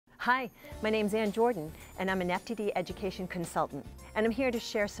Hi, my name's Ann Jordan, and I'm an FTD education consultant, and I'm here to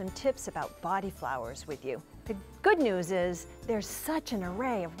share some tips about body flowers with you. The good news is there's such an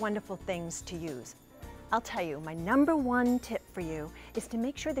array of wonderful things to use. I'll tell you, my #1 tip for you is to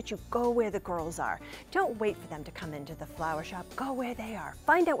make sure that you go where the girls are. Don't wait for them to come into the flower shop. Go where they are.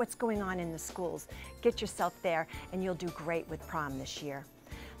 Find out what's going on in the schools. Get yourself there, and you'll do great with prom this year.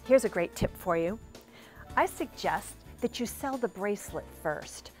 Here's a great tip for you. I suggest that you sell the bracelet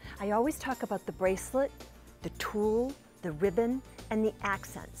first. I always talk about the bracelet, the tulle, the ribbon, and the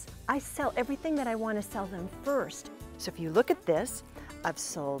accents. I sell everything that I want to sell them first. So if you look at this, I've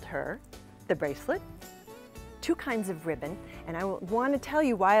sold her the bracelet, 2 kinds of ribbon, and I want to tell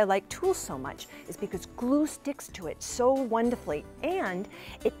you why I like tulle so much is because glue sticks to it so wonderfully, and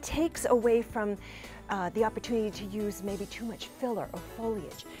it takes away from the opportunity to use maybe too much filler or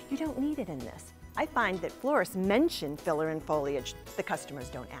foliage. You don't need it in this. I find that florists mention filler and foliage. The customers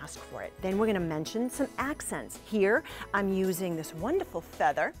don't ask for it. Then we're going to mention some accents. Here, I'm using this wonderful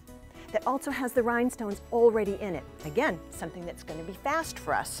feather that also has the rhinestones already in it. Again, something that's going to be fast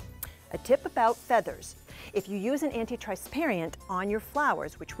for us. A tip about feathers. If you use an anti-transparent on your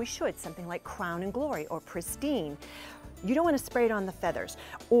flowers, which we should, something like Crown and Glory or Pristine, you don't want to spray it on the feathers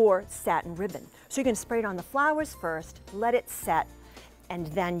or satin ribbon. So you're going to spray it on the flowers first, let it set, and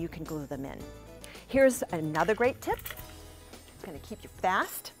then you can glue them in. Here's another great tip. It's going to keep you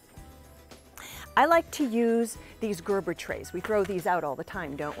fast. I like to use these Gerber trays. We throw these out all the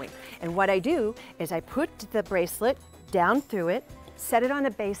time, don't we? And what I do is I put the bracelet down through it, set it on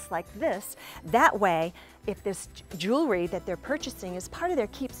a base like this. That way, if this jewelry that they're purchasing is part of their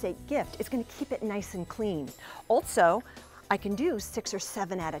keepsake gift, it's going to keep it nice and clean. Also, I can do 6 or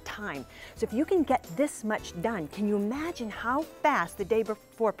 7 at a time. So if you can get this much done, can you imagine how fast the day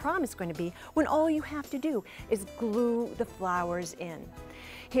before prom is going to be when all you have to do is glue the flowers in?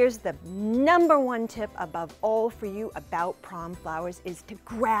 Here's the #1 tip above all for you about prom flowers is to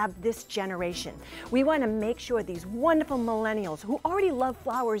grab this generation. We want to make sure these wonderful millennials who already love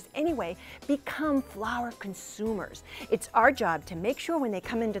flowers anyway become flower consumers. It's our job to make sure when they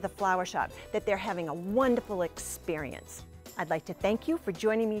come into the flower shop that they're having a wonderful experience. I'd like to thank you for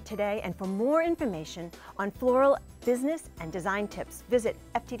joining me today, and for more information on floral business and design tips, visit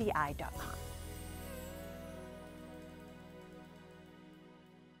ftdi.com.